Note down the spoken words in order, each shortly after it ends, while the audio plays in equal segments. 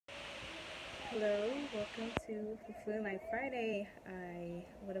Hello, welcome to Fulfilling Life Friday. I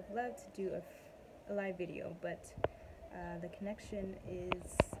would have loved to do a live video, but the connection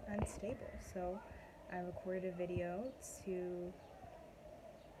is unstable. So I recorded a video to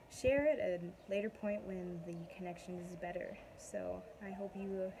share it at a later point when the connection is better. So I hope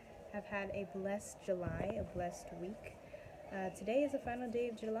you have had a blessed July, a blessed week. Today is the final day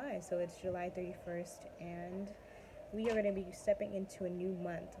of July, so it's July 31st, and we are going to be stepping into a new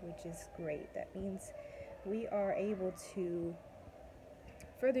month, which is great. That means we are able to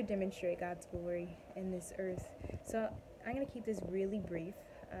further demonstrate God's glory in this earth. So I'm going to keep this really brief.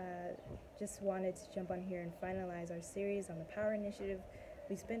 Just wanted to jump on here and finalize our series on the Power Initiative.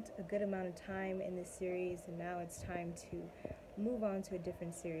 We spent a good amount of time in this series, and now it's time to move on to a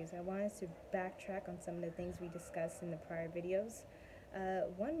different series. I wanted to backtrack on some of the things we discussed in the prior videos.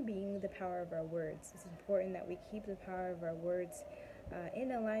 One being the power of our words. It's important that we keep the power of our words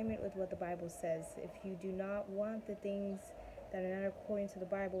in alignment with what the Bible says. If you do not want the things that are not according to the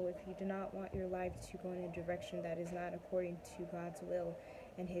Bible, if you do not want your life to go in a direction that is not according to God's will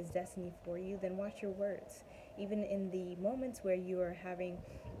and His destiny for you, then watch your words. Even in the moments where you are having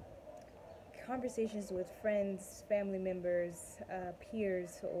conversations with friends, family members,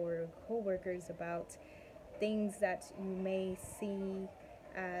 peers, or co-workers about things that you may see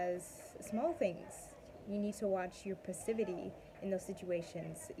as small things. You need to watch your passivity in those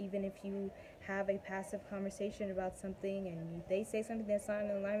situations. Even if you have a passive conversation about something and they say something that's not in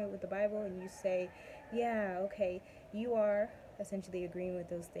alignment with the Bible, and you say, yeah, okay, you are essentially agreeing with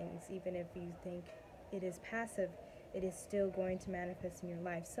those things. Even if you think it is passive, it is still going to manifest in your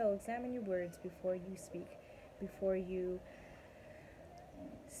life. So examine your words before you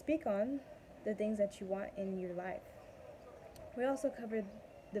speak on the things that you want in your life. We also covered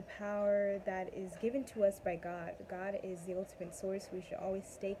the power that is given to us by God. God is the ultimate source. We should always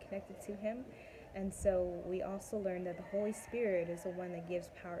stay connected to Him. And so we also learned that the Holy Spirit is the one that gives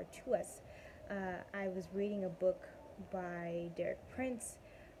power to us. I was reading a book by Derek Prince.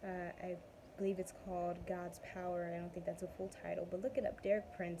 I believe it's called God's Power. I don't think that's a full title, but look it up,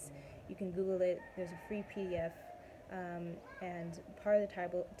 Derek Prince. You can Google it. There's a free PDF. And part of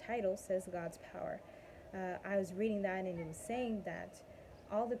the title says God's power. I was reading that, and it was saying that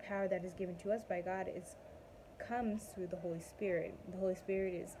all the power that is given to us by God comes through the Holy Spirit. The Holy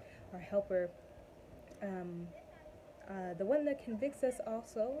Spirit is our helper, the one that convicts us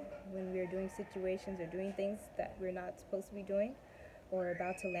also when we are doing situations or doing things that we're not supposed to be doing, or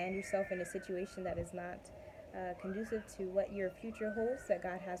about to land yourself in a situation that is not conducive to what your future holds that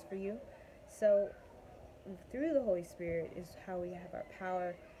God has for you. So through the Holy Spirit is how we have our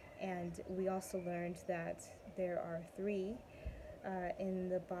power. And we also learned that there are three in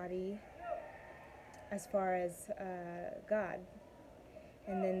the body as far as God.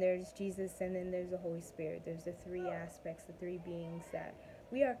 And then there's Jesus, and then there's the Holy Spirit. There's the three aspects, the three beings that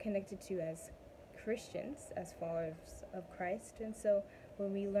we are connected to as Christians, as followers of Christ. And so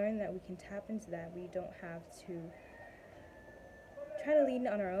when we learn that we can tap into that, we don't have to try to lean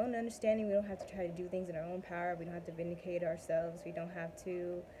on our own understanding. We don't have to try to do things in our own power. We don't have to vindicate ourselves. We don't have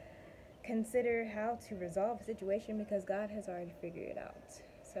to consider how to resolve a situation, because God has already figured it out.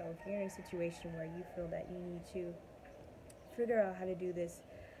 So if you're in a situation where you feel that you need to figure out how to do this,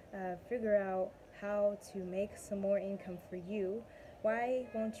 figure out how to make some more income for you, why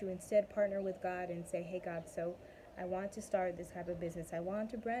won't you instead partner with God and say, hey God, so I want to start this type of business. I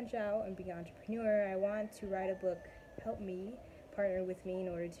want to branch out and be an entrepreneur. I want to write a book. Help me, partner with me in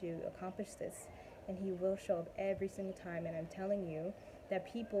order to accomplish this. And He will show up every single time. And I'm telling you that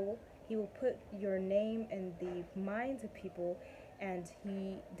He will put your name in the minds of people, and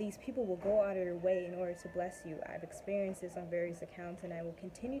these people will go out of their way in order to bless you. I've experienced this on various accounts, and I will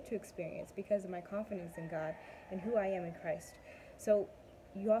continue to experience because of my confidence in God and who I am in Christ. So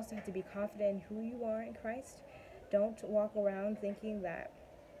you also have to be confident in who you are in Christ. Don't walk around thinking that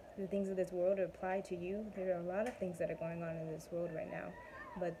the things of this world apply to you. There are a lot of things that are going on in this world right now.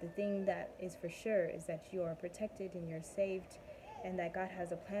 But the thing that is for sure is that you are protected and you're saved, and that God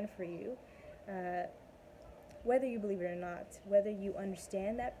has a plan for you. Whether you believe it or not, whether you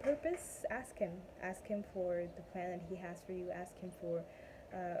understand that purpose, ask Him. Ask Him for the plan that He has for you. Ask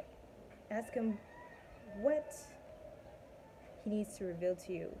Him what He needs to reveal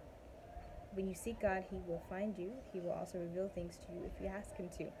to you. When you seek God, He will find you. He will also reveal things to you if you ask Him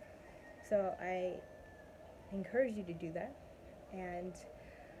to. So I encourage you to do that. And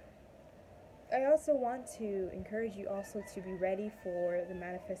I also want to encourage you also to be ready for the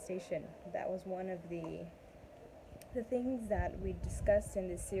manifestation. That was one of the things that we discussed in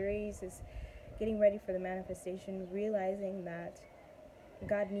this series, is getting ready for the manifestation, realizing that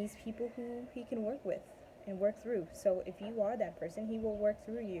God needs people who he can work with and work through. So if you are that person, he will work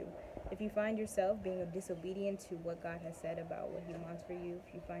through you. If you find yourself being disobedient to what God has said about what he wants for you,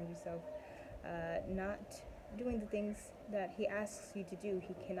 if you find yourself not doing the things that he asks you to do,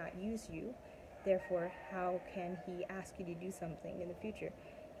 he cannot use you. Therefore, how can he ask you to do something in the future?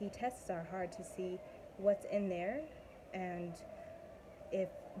 He tests our heart to see what's in there, and if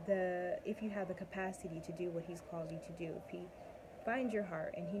you have the capacity to do what he's called you to do. If he finds your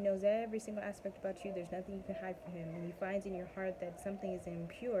heart and he knows every single aspect about you, there's nothing you can hide from him, and he finds in your heart that something is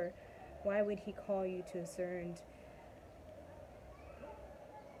impure, why would he call you to a certain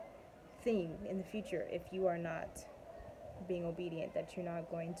thing in the future if you are not being obedient, that you're not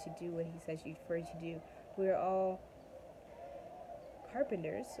going to do what he says for you to do? We're all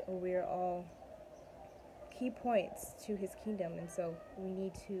carpenters, or we're all key points to his kingdom, and so we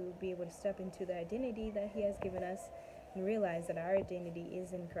need to be able to step into the identity that he has given us and realize that our identity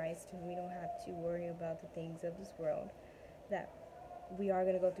is in Christ, and we don't have to worry about the things of this world, that we are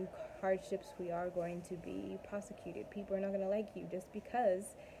going to go through hardships, we are going to be prosecuted, people are not going to like you just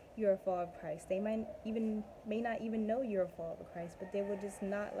because you're a follower of Christ. They may not even know you're a follower of Christ, but they will just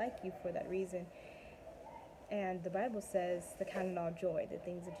not like you for that reason. And the Bible says to count it all joy, the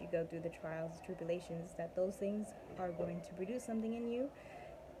things that you go through, the trials, the tribulations, that those things are going to produce something in you.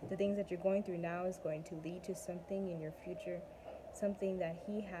 The things that you're going through now is going to lead to something in your future, something that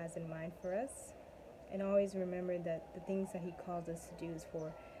he has in mind for us. And always remember that the things that he calls us to do is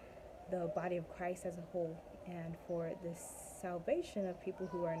for the body of Christ as a whole, and for the salvation of people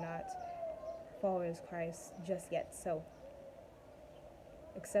who are not followers of Christ just yet. So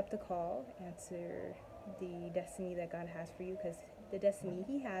accept the call, answer the destiny that God has for you, because the destiny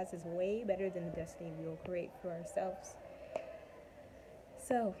he has is way better than the destiny we will create for ourselves.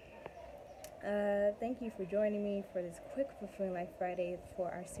 So thank you for joining me for this quick Fulfilling Life Friday for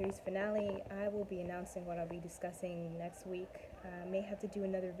our series finale. I will be announcing what I'll be discussing next week. I may have to do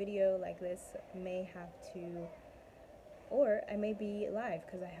another video like this, or I may be live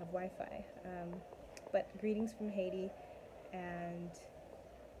because I have Wi-Fi. But greetings from Haiti, and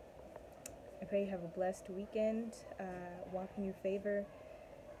I pray you have a blessed weekend. Walk in your favor.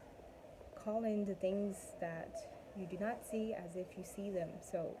 Call in the things that you do not see as if you see them.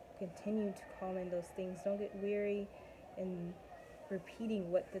 So continue to call in those things. Don't get weary in repeating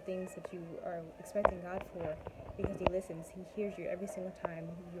what the things that you are expecting God for, because he listens. He hears you every single time.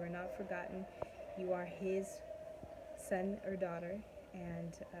 You are not forgotten. You are his son or daughter,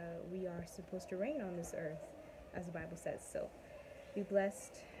 and we are supposed to reign on this earth, as the Bible says. So be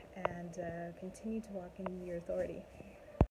blessed, and continue to walk in your authority.